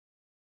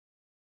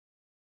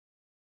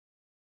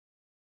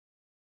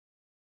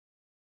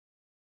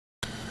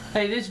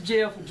Hey, this is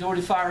Jeff with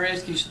Georgia Fire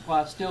Rescue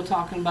Supply. Still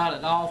talking about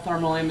it. All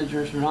thermal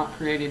imagers are not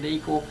created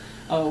equal.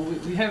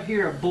 We have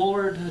here a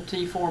Bullard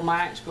T4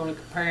 Max. Going to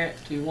compare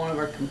it to one of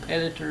our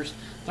competitors'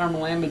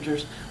 thermal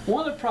imagers.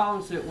 One of the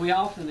problems that we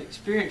often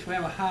experience, we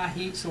have a high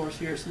heat source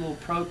here. It's a little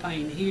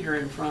propane heater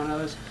in front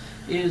of us.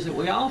 Is that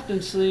we often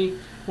see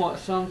what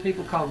some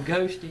people call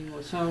ghosting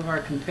with some of our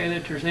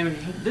competitors'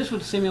 imagers. This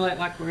would simulate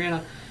like we're in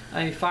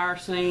a fire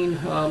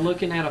scene,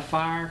 looking at a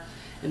fire.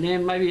 And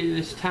then maybe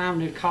it's time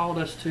to call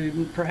us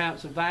to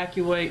perhaps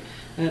evacuate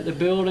the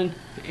building,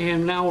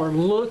 and now we're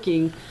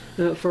looking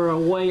for a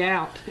way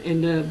out,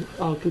 and the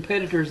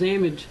competitor's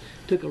image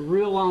took a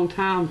real long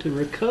time to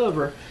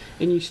recover,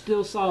 and you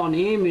still saw an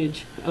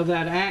image of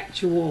that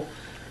actual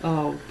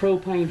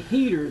propane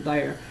heater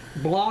there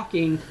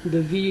blocking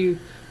the view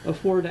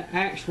of where the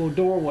actual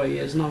doorway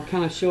is. And I'll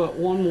kind of show it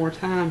one more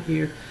time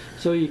here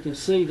so you can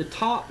see. The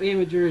top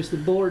imager is the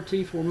Bullard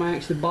T4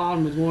 Max. The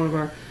bottom is one of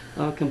our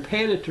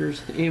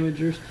competitors'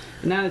 imagers.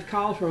 And now it's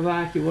called for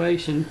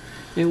evacuation,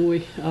 and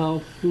we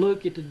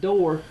look at the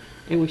door,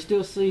 and we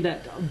still see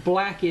that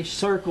blackish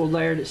circle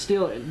there that's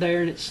still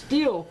there, and it's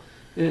still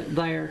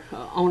there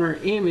on our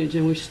image,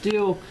 and we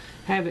still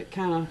have it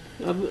kind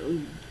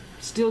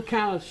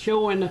of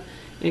showing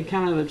and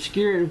kind of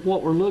obscuring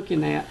what we're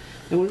looking at.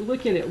 And we're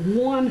looking at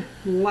one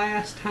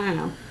last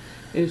time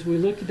as we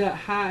look at that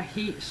high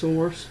heat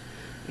source,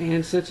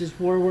 and such as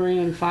where we're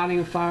in fighting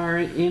a fire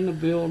in the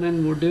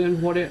building, we're doing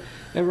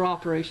whatever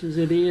operations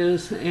it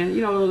is. And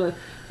you know,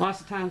 lots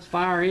of times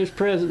fire is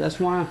present. That's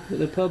why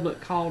the public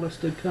called us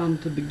to come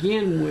to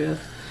begin with.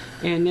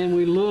 And then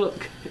we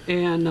look,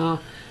 and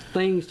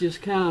things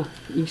just kind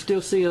of, you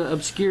still see an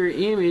obscure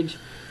image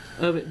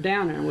of it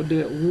down there. We'll do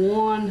it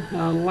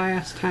one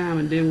last time,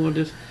 and then we'll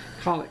just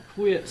call it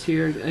quits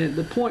here.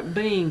 The point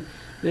being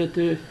that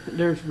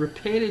there's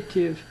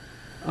repetitive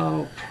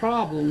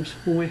problems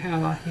when we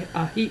have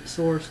a heat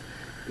source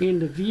in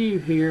the view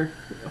here,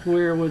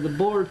 where with the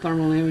Bullard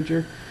thermal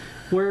imager,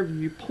 wherever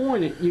you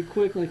point it, you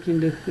quickly can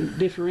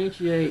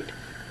differentiate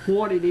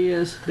what it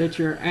is that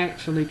you're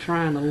actually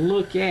trying to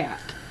look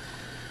at.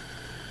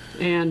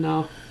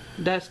 And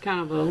that's kind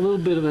of a little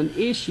bit of an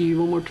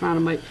issue when we're trying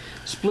to make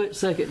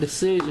split-second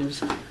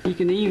decisions. You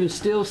can even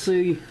still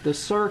see the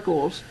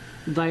circles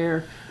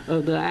there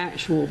of the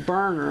actual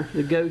burner,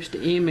 the ghost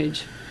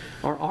image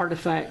or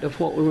artifact of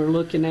what we were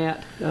looking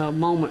at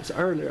moments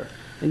earlier,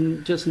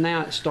 and just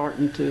now it's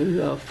starting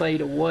to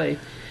fade away,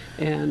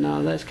 and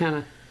that's kind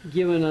of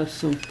giving us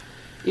some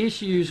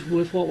issues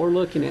with what we're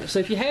looking at. So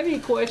if you have any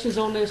questions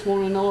on this,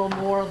 want to know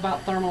more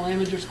about thermal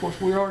imagers, of course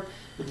we are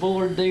the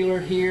Bullard dealer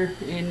here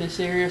in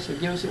this area, so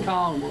give us a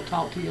call and we'll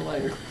talk to you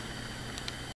later.